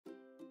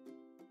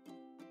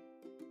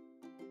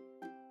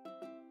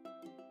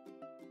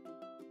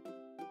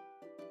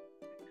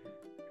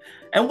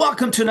And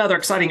welcome to another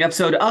exciting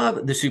episode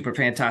of the Super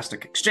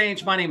Fantastic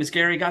Exchange. My name is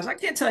Gary. Guys, I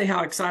can't tell you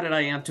how excited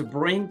I am to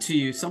bring to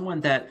you someone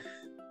that,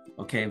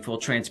 okay, in full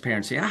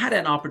transparency, I had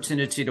an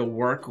opportunity to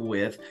work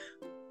with.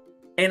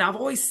 And I've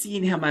always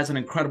seen him as an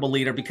incredible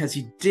leader because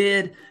he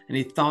did and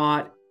he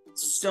thought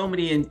so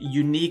many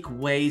unique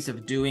ways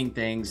of doing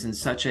things in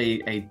such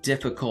a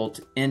difficult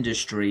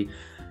industry.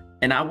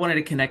 And I wanted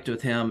to connect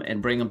with him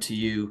and bring him to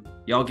you.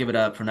 Y'all give it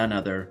up for none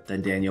other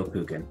than Daniel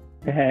Kughen.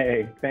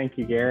 Hey, thank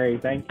you, Gary.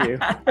 Thank you.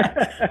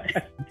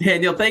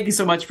 Daniel, thank you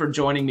so much for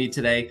joining me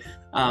today.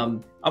 I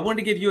wanted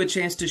to give you a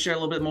chance to share a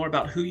little bit more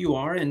about who you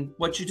are and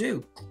what you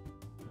do.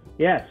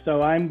 Yeah,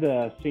 so I'm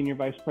the Senior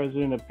Vice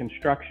President of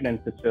Construction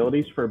and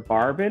Facilities for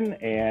Barvin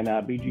and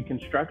BG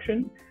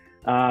Construction.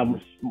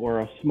 We're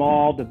a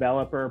small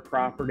developer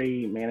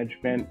property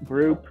management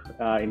group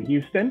in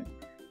Houston.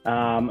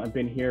 I've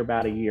been here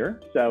about a year,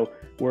 so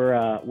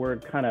we're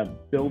kind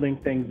of building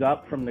things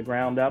up from the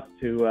ground up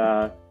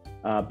to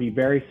be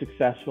very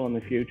successful in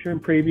the future.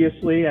 And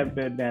previously, I've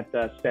been at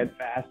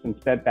Steadfast and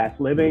Steadfast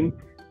Living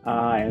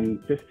and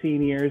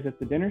 15 years at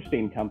the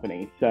Dinnerstein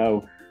Company.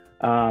 So,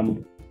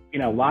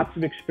 lots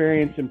of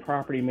experience in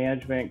property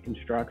management,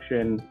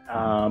 construction,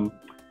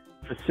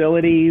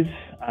 facilities,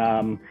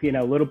 a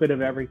little bit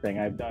of everything.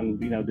 I've done,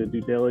 the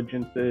due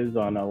diligences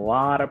on a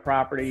lot of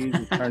properties,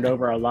 turned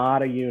over a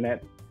lot of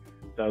units.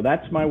 So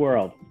that's my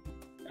world.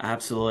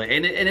 Absolutely.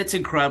 And it's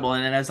incredible.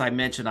 And as I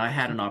mentioned, I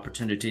had an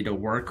opportunity to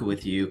work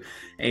with you,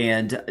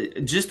 and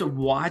just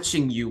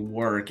watching you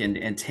work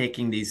and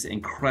taking these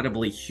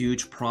incredibly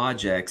huge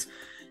projects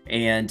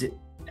and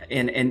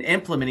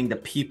implementing the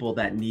people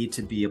that need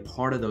to be a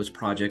part of those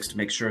projects to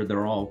make sure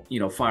they're all,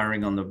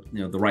 firing on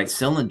the right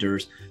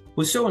cylinders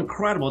was so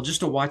incredible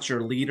just to watch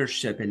your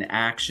leadership in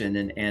action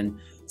and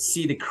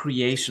see the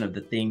creation of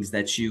the things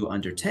that you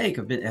undertake.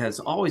 It has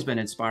always been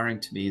inspiring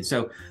to me. And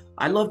so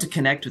I love to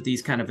connect with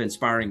these kind of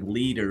inspiring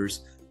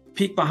leaders,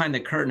 peek behind the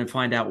curtain and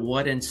find out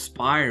what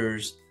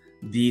inspires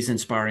these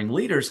inspiring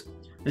leaders.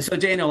 And so,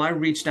 Daniel, I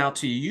reached out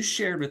to you. You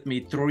shared with me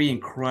three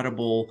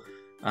incredible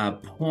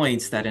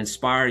points that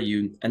inspire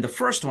you. And the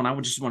first one, I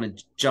would just want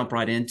to jump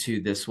right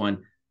into this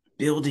one,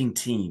 building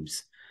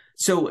teams.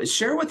 So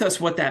share with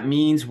us what that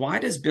means. Why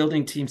does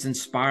building teams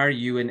inspire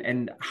you,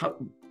 and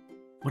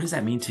what does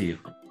that mean to you?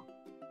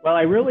 Well,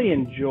 I really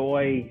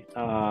enjoy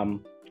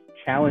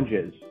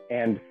challenges,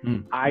 and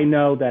I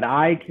know that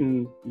I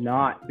can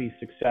not be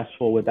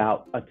successful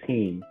without a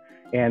team.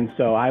 And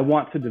so I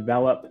want to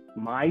develop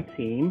my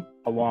team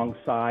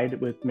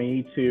alongside with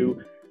me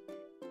to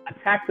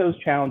attack those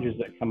challenges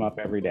that come up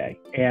every day.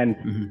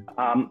 And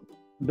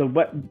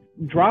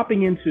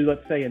dropping into,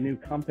 let's say, a new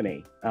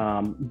company,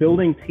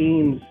 building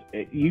teams,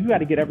 you've got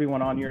to get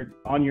everyone on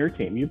your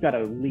team. You've got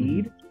to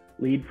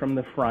lead from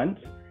the front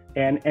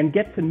and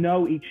get to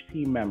know each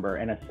team member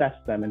and assess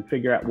them and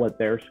figure out what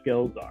their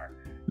skills are.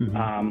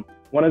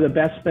 One of the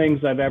best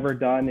things I've ever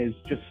done is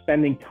just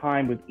spending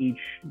time with each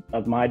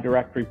of my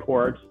direct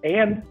reports,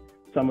 and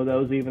some of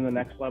those even the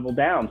next level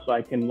down, so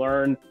I can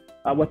learn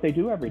what they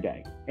do every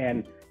day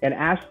and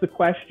ask the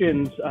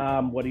questions.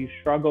 What do you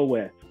struggle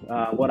with?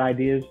 What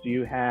ideas do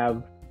you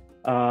have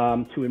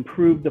to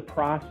improve the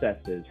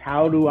processes?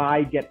 How do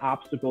I get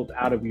obstacles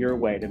out of your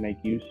way to make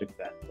you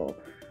successful?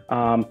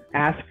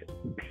 Ask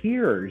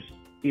peers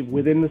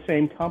within the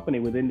same company,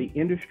 within the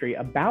industry,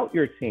 about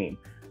your team.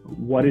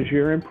 What is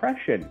your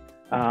impression?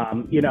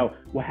 How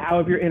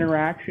have your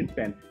interactions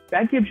been?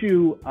 That gives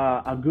you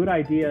a good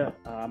idea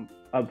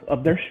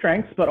of their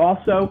strengths, but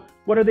also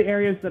what are the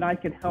areas that I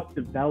can help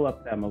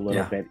develop them a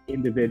little bit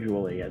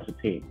individually as a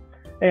team.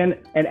 And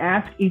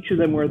ask each of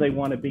them where they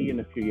want to be in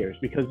a few years,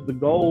 because the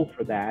goal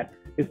for that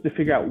is to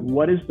figure out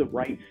what is the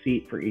right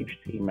seat for each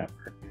team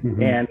member,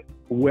 and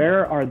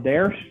where are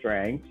their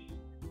strengths,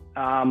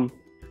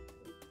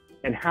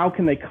 and how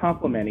can they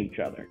complement each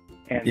other.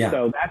 And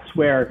so that's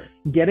where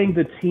getting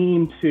the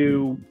team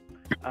to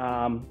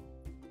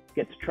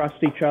get to trust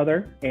each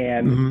other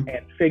and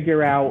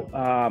figure out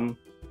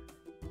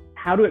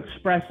how to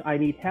express, I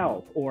need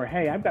help, or,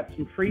 hey, I've got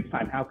some free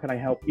time, how can I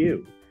help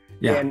you?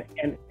 And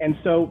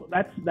so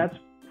that's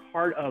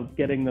part of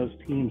getting those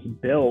teams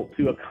built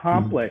to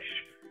accomplish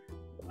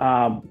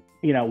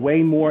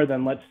way more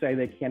than, let's say,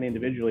 they can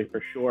individually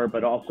for sure,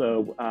 but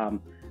also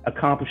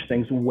accomplish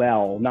things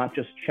well, not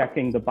just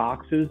checking the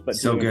boxes, but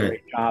doing a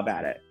great job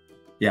at it.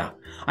 Yeah.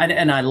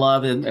 And I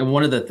love it. And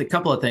one of the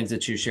couple of things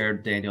that you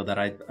shared, Daniel, that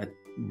I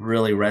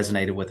really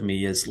resonated with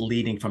me is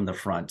leading from the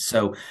front.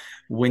 So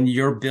when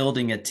you're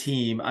building a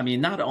team, I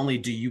mean, not only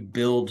do you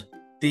build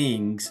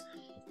things,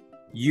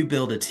 you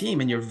build a team,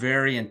 and you're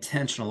very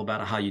intentional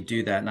about how you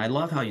do that. And I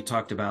love how you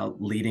talked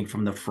about leading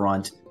from the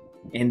front.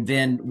 And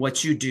then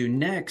what you do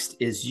next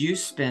is you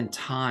spend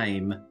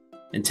time,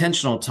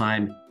 intentional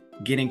time,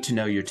 getting to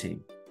know your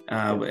team.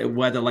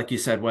 Whether, like you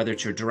said, whether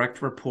it's your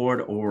direct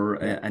report or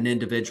an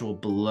individual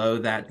below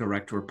that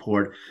direct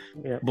report.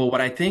 But what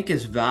I think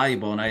is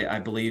valuable, and I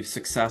believe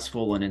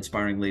successful and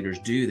inspiring leaders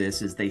do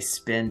this, is they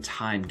spend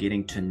time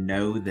getting to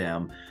know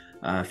them,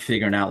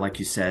 figuring out, like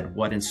you said,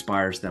 what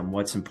inspires them,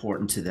 what's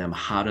important to them,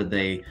 how do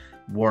they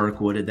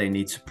work? What do they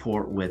need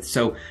support with?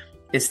 So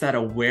it's that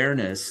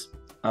awareness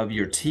of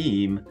your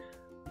team,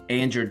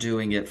 and you're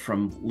doing it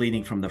from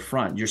leading from the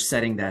front. You're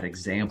setting that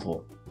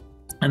example.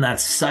 And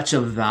that's such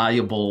a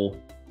valuable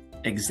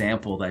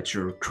example that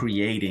you're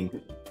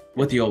creating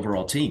with the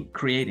overall team,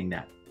 creating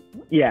that.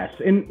 Yes,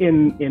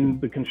 in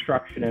the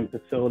construction and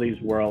facilities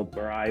world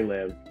where I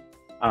live,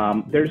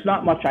 there's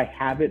not much I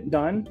haven't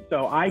done,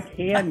 so I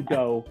can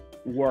go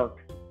work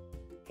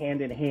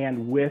hand in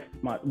hand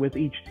with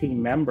each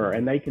team member,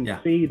 and they can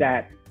see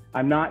that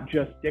I'm not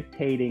just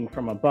dictating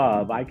from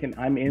above.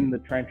 I'm in the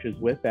trenches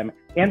with them,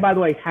 and by the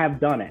way,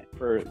 have done it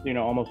for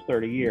almost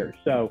 30 years.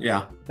 So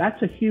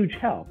that's a huge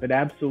help. It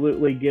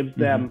absolutely gives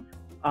them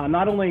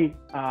not only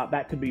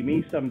that could be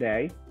me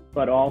someday,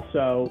 but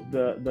also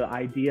the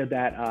idea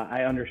that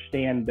I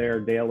understand their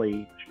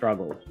daily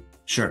struggles.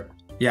 Sure.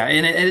 Yeah.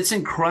 And it's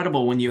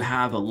incredible when you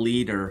have a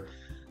leader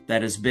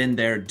that has been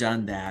there,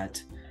 done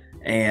that,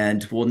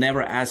 and will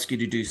never ask you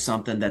to do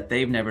something that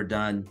they've never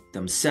done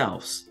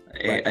themselves.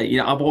 Right.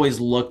 I've always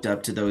looked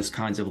up to those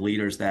kinds of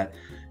leaders that,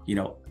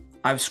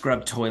 I've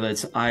scrubbed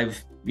toilets,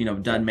 I've,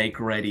 done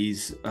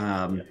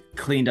make-readies,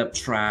 cleaned up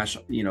trash,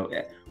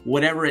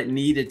 whatever it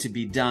needed to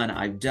be done,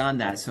 I've done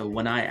that. So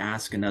when I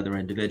ask another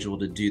individual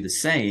to do the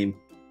same,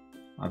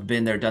 I've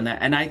been there, done that.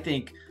 And I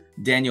think,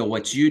 Daniel,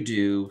 what you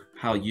do,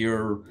 how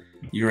your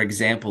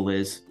example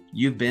is,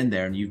 you've been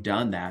there and you've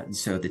done that. And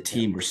so the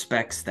team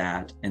respects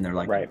that, and they're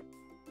like, right.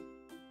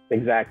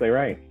 Exactly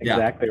right.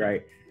 Exactly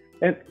right.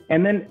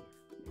 And then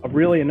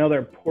really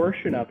another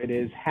portion of it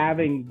is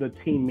having the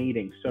team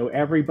meetings. So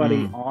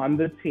everybody on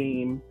the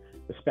team,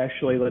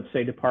 especially let's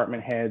say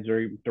department heads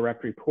or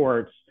direct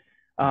reports,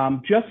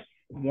 just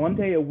one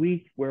day a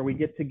week where we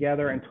get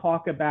together and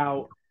talk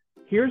about,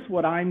 here's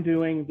what I'm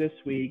doing this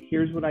week,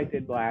 here's what I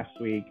did last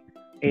week,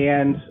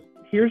 and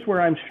here's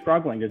where I'm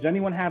struggling. Does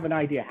anyone have an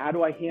idea? How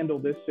do I handle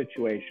this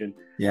situation?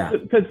 Yeah.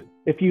 Because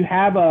if you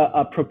have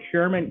a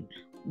procurement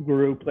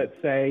group, let's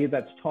say,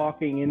 that's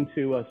talking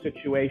into a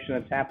situation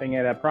that's happening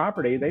at a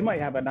property, they might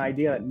have an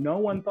idea that no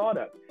one thought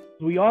of.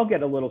 We all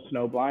get a little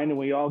snowblind, and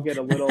we all get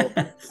a little,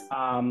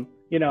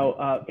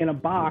 in a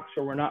box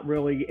where we're not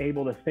really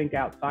able to think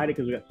outside it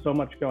because we got so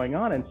much going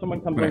on. And someone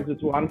comes in and says,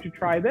 why don't you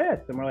try this?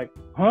 And we're like,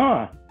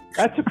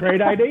 that's a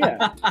great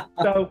idea.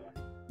 So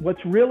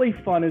what's really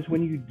fun is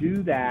when you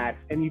do that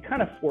and you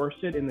kind of force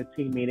it in the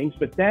team meetings,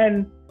 but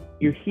then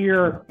you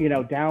hear,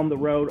 down the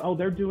road, oh,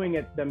 they're doing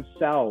it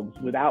themselves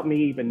without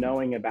me even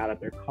knowing about it.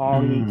 They're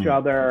calling each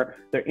other,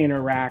 they're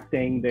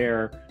interacting,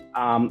 they're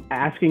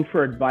asking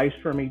for advice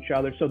from each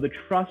other. So the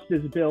trust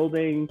is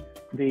building,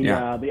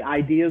 the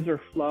ideas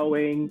are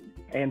flowing,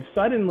 and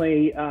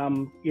suddenly,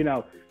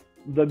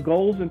 the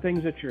goals and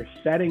things that you're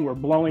setting, we're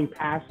blowing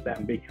past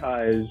them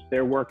because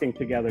they're working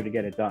together to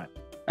get it done.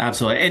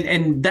 Absolutely.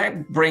 And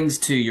that brings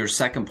to your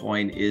second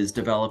point, is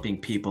developing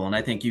people. And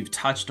I think you've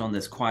touched on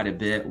this quite a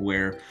bit,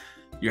 where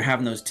you're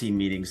having those team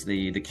meetings,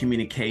 the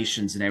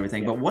communications and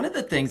everything. But one of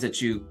the things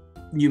that you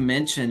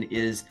mentioned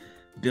is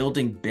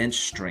building bench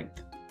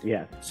strength.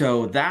 Yeah.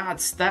 So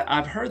that's that.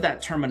 I've heard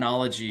that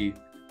terminology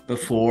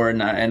before,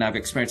 and I've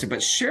experienced it.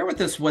 But share with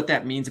us what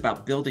that means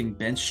about building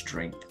bench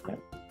strength.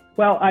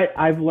 Well,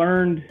 I've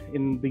learned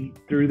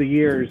through the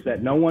years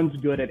that no one's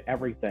good at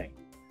everything.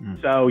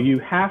 So you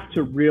have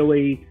to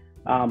really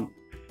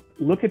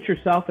look at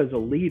yourself as a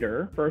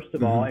leader, first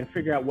of all, and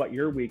figure out what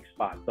your weak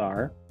spots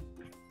are,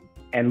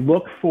 and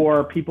look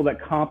for people that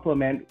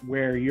complement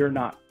where you're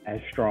not as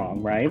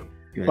strong, right?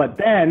 Good. But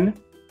then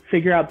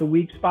figure out the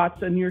weak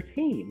spots in your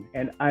team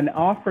and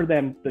offer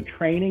them the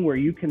training where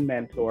you can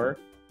mentor,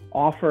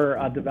 offer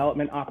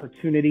development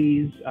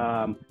opportunities.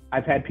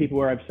 I've had people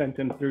where I've sent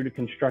them through to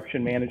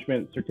construction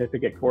management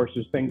certificate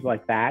courses, things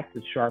like that,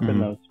 to sharpen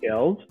those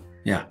skills.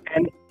 Yeah.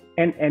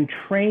 And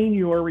train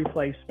your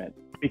replacement,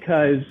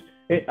 because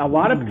a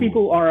lot of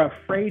people are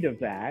afraid of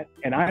that.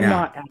 And I'm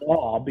not at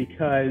all,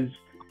 because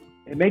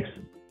it makes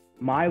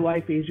my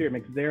life easier. It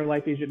makes their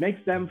life easier. It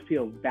makes them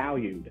feel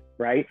valued,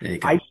 right?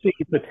 I see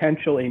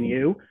potential in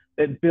you.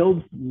 It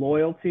builds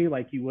loyalty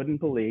like you wouldn't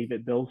believe.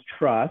 It builds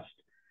trust.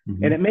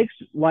 And it makes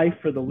life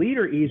for the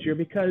leader easier,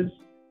 because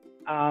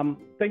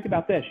think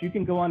about this. You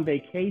can go on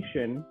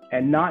vacation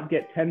and not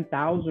get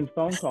 10,000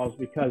 phone calls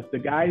because the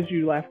guys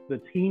you left,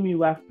 the team you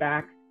left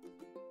back,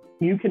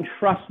 you can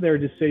trust their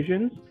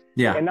decisions.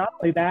 Yeah. And not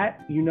only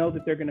that, you know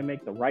that they're going to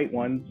make the right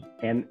ones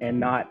and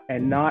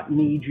not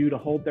need you to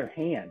hold their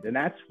hand. And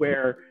that's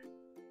where,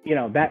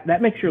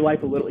 that makes your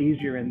life a little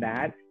easier in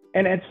that.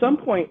 And at some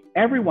point,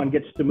 everyone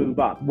gets to move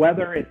up,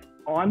 whether it's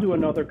onto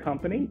another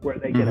company where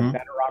they get a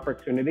better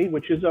opportunity,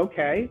 which is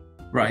okay.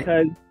 Right.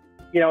 Because,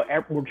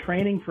 we're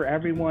training for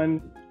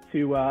everyone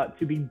to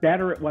be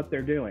better at what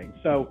they're doing.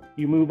 So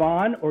you move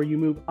on or you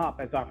move up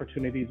as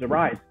opportunities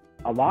arise.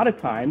 A lot of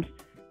times,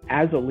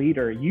 as a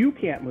leader, you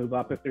can't move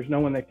up if there's no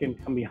one that can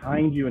come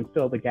behind you and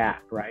fill the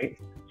gap, right?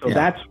 So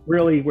that's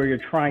really where you're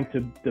trying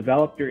to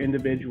develop your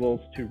individuals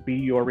to be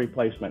your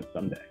replacement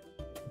someday.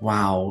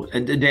 Wow.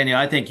 And Daniel,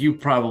 I think you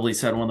probably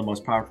said one of the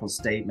most powerful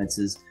statements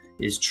is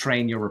is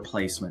train your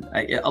replacement.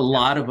 A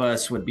lot of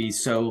us would be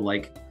so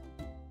like,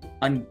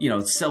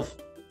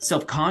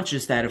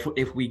 self-conscious that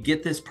if we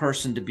get this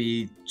person to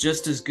be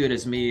just as good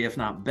as me, if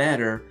not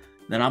better,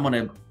 then I'm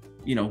going to,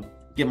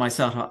 get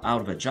myself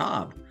out of a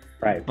job.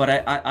 Right.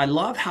 But I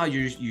love how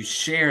you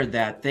shared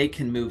that they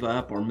can move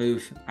up or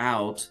move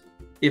out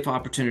if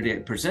opportunity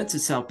presents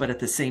itself. But at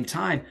the same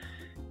time,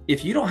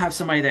 if you don't have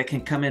somebody that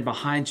can come in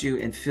behind you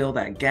and fill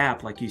that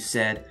gap, like you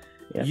said,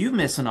 you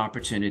miss an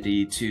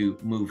opportunity to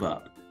move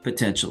up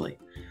potentially.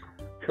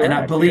 Correct. And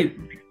I believe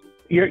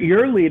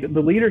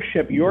the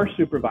leadership, your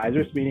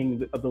supervisors,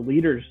 meaning the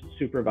leaders'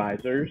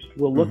 supervisors,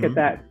 will look at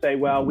that and say,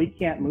 well, we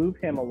can't move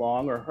him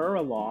along or her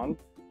along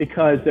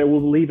because it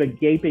will leave a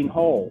gaping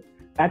hole.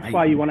 That's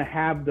why you want to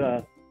have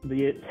the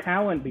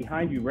talent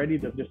behind you ready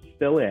to just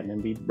fill in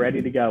and be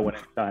ready to go when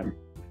it's time.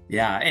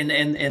 Yeah,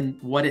 and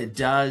what it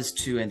does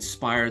to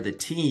inspire the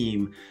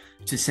team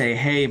to say,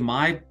 hey,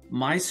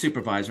 my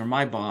supervisor,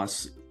 my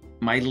boss,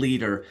 my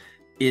leader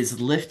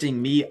is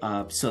lifting me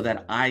up so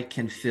that I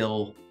can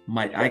feel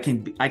I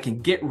can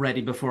get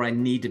ready before I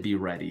need to be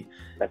ready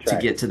to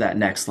get to that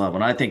next level.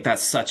 And I think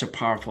that's such a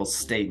powerful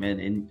statement.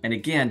 And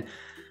again,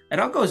 it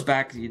all goes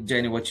back to,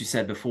 Daniel, what you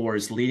said before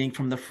is leading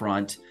from the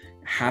front,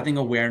 having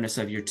awareness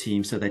of your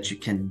team so that you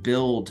can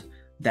build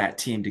that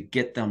team to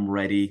get them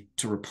ready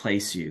to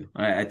replace you.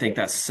 I think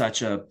that's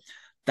the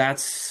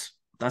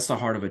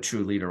heart of a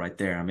true leader right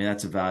there. I mean,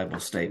 that's a valuable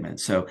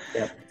statement. So,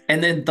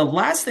 and then the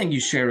last thing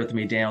you shared with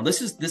me, Daniel,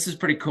 this is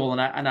pretty cool.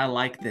 And I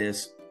like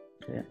this.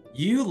 Yeah.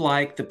 You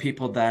like the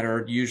people that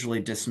are usually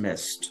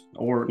dismissed,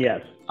 or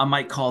I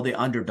might call the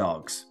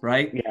underdogs,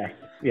 right? Yeah.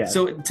 Yeah.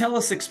 So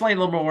explain a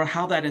little more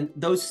how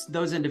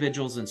those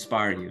individuals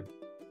inspire you.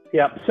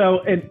 Yeah. So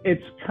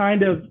it's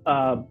kind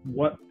of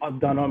what I've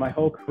done on my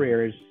whole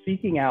career is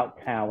seeking out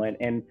talent.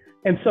 And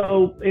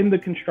so in the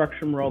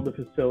construction world, the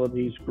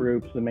facilities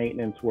groups, the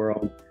maintenance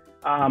world,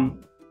 a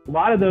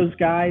lot of those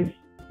guys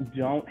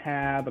don't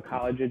have a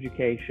college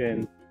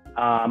education.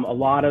 A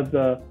lot of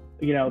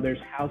there's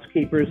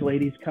housekeepers,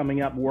 ladies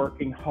coming up,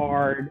 working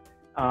hard,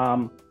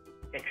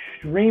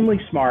 extremely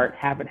smart,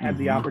 haven't had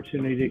the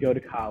opportunity to go to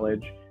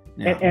college.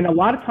 Yeah. And a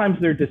lot of times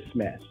they're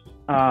dismissed.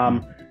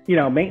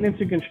 Maintenance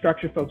and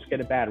construction folks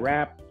get a bad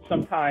rap.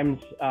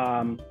 Sometimes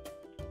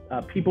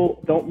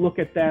people don't look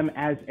at them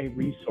as a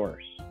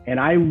resource. And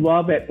I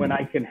love it when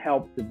I can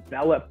help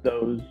develop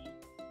those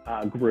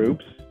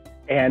groups.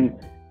 And,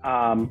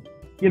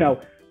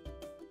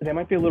 they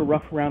might be a little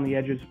rough around the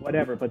edges,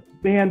 whatever, but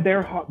man,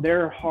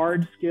 their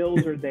hard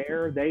skills are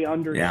there. They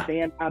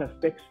understand how to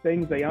fix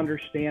things. They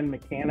understand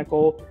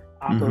mechanical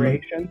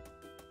operations.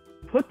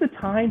 Put the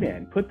time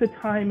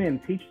in,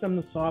 teach them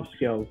the soft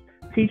skills,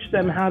 teach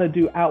them how to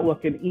do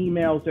Outlook and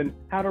emails and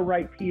how to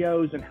write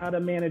POs and how to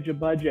manage a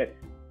budget,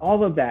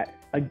 all of that.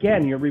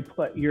 Again,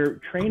 you're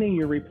training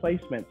your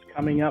replacements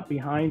coming up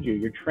behind you.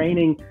 You're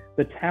training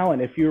the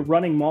talent. If you're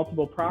running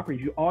multiple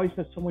properties, you always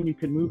have someone you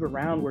can move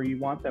around where you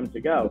want them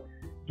to go.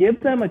 Give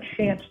them a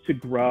chance to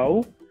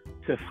grow,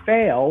 to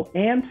fail,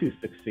 and to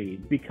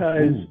succeed,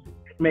 because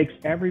it makes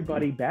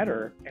everybody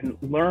better. And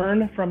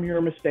learn from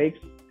your mistakes,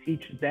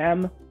 teach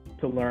them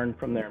to learn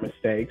from their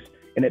mistakes,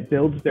 and it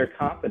builds their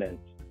confidence.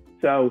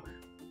 So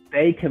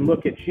they can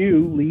look at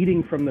you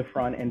leading from the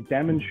front and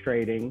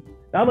demonstrating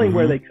not only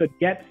where they could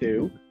get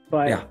to,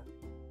 but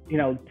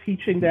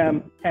teaching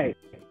them, hey,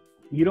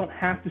 you don't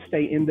have to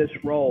stay in this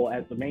role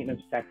as a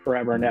maintenance tech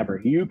forever and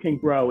ever. You can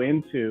grow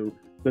into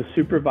the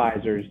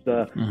supervisors,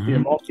 the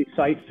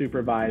multi-site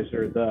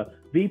supervisor, the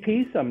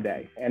VP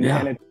someday. And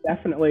it's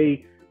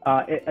definitely,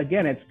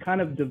 it's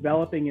kind of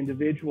developing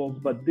individuals,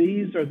 but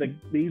these are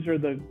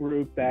the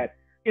group that,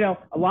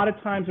 a lot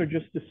of times are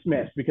just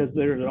dismissed because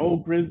there's an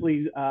old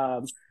grizzly,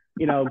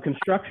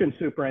 construction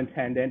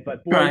superintendent,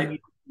 but boy, you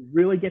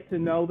really get to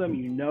know them.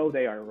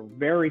 They are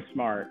very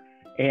smart.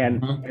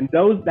 And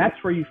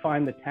that's where you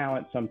find the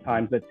talent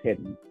sometimes that's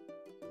hidden.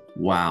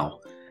 Wow.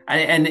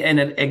 And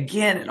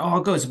again, it all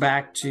goes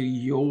back to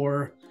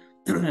your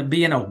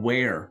being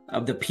aware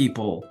of the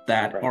people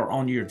that are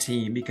on your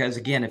team. Because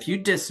again, if you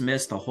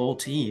dismiss the whole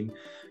team,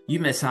 you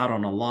miss out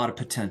on a lot of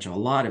potential, a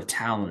lot of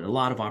talent, a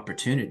lot of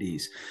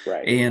opportunities.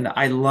 Right. And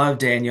I love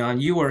Daniel,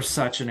 and you are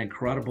such an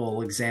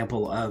incredible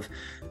example of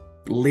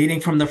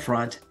leading from the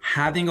front,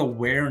 having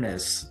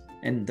awareness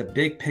in the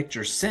big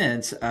picture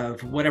sense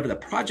of whatever the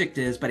project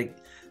is, but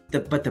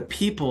the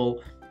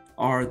people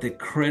are the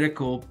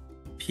critical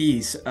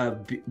piece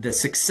of the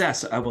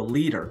success of a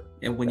leader.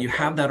 And when you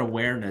have that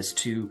awareness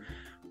to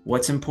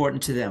what's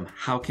important to them,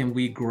 how can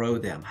we grow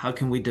them? How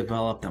can we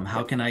develop them?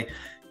 How can I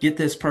get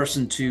this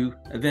person to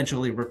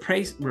eventually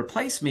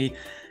replace me?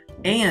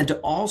 And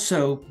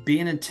also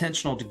being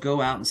intentional to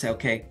go out and say,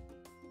 okay,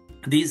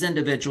 these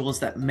individuals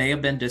that may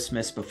have been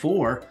dismissed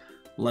before,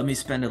 let me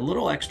spend a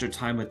little extra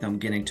time with them,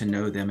 getting to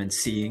know them and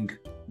seeing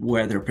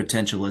where their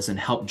potential is and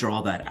help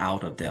draw that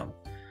out of them.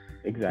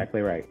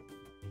 Exactly right.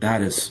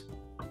 That is,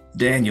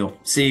 Daniel,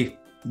 see,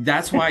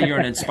 that's why you're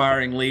an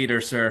inspiring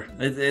leader, sir.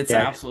 It's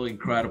absolutely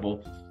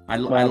incredible. I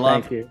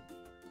love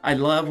I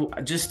love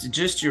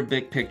just your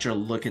big picture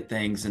look at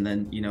things, and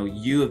then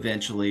you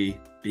eventually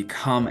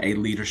become a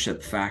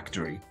leadership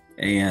factory.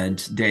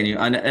 And Daniel,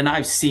 and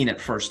I've seen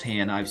it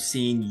firsthand. I've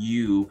seen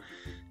you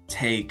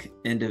take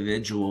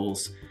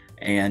individuals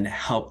and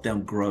help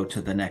them grow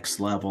to the next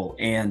level.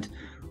 And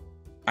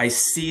I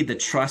see the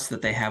trust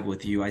that they have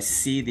with you. I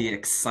see the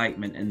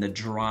excitement and the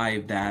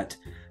drive that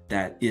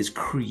is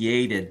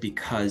created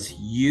because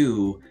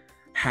you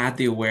had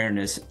the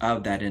awareness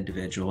of that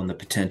individual and the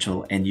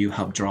potential, and you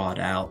help draw it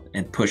out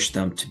and push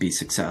them to be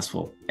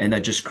successful. And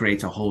that just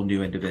creates a whole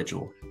new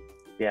individual.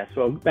 Yes,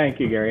 well, thank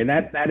you, Gary. And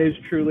that is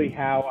truly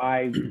how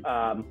I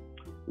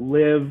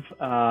live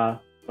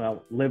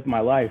my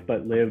life,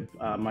 but live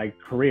my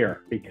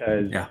career,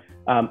 because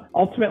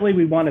ultimately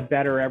we want to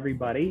better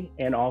everybody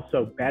and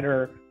also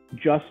better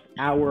just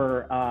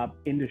our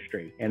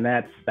industry. And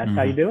that's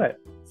how you do it.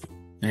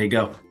 There you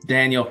go.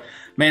 Daniel,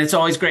 man, it's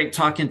always great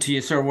talking to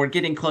you, sir. We're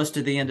getting close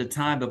to the end of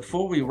time, but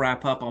before we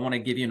wrap up, I want to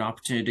give you an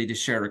opportunity to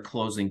share a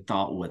closing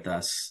thought with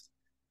us.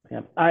 Yeah,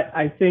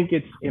 I think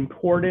it's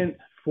important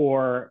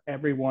for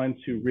everyone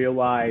to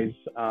realize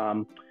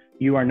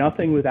you are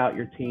nothing without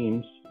your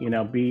teams.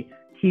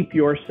 Keep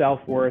your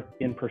self-worth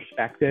in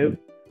perspective,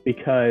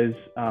 because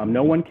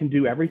no one can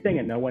do everything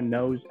and no one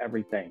knows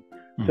everything.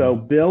 So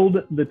build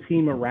the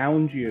team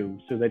around you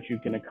so that you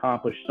can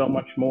accomplish so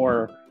much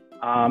more,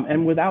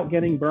 and without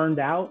getting burned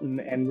out,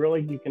 and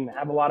really you can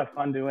have a lot of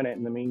fun doing it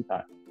in the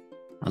meantime.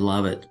 I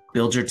love it.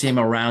 Build your team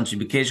around you,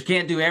 because you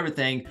can't do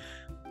everything,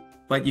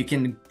 but you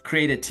can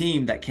create a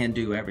team that can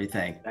do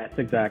everything. That's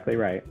exactly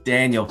right.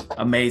 Daniel,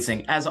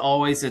 amazing. As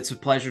always, it's a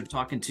pleasure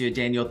talking to you,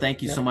 Daniel.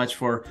 Thank you so much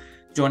for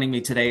joining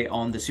me today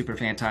on the Super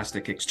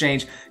Fantastic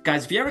Exchange.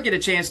 Guys, if you ever get a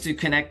chance to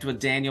connect with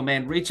Daniel,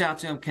 man, reach out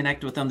to him,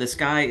 connect with him. This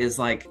guy is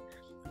like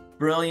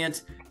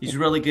brilliant. He's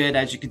really good.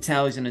 As you can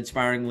tell, he's an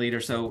inspiring leader.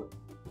 So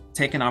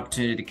take an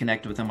opportunity to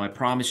connect with him. I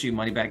promise you,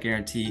 money back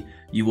guarantee,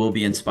 you will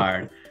be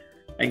inspired.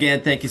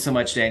 Again, thank you so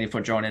much, Daniel,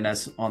 for joining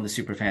us on the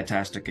Super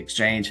Fantastic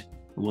Exchange.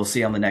 We'll see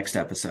you on the next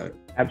episode.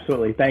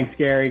 Absolutely. Thanks,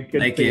 Gary. Good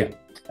to see you.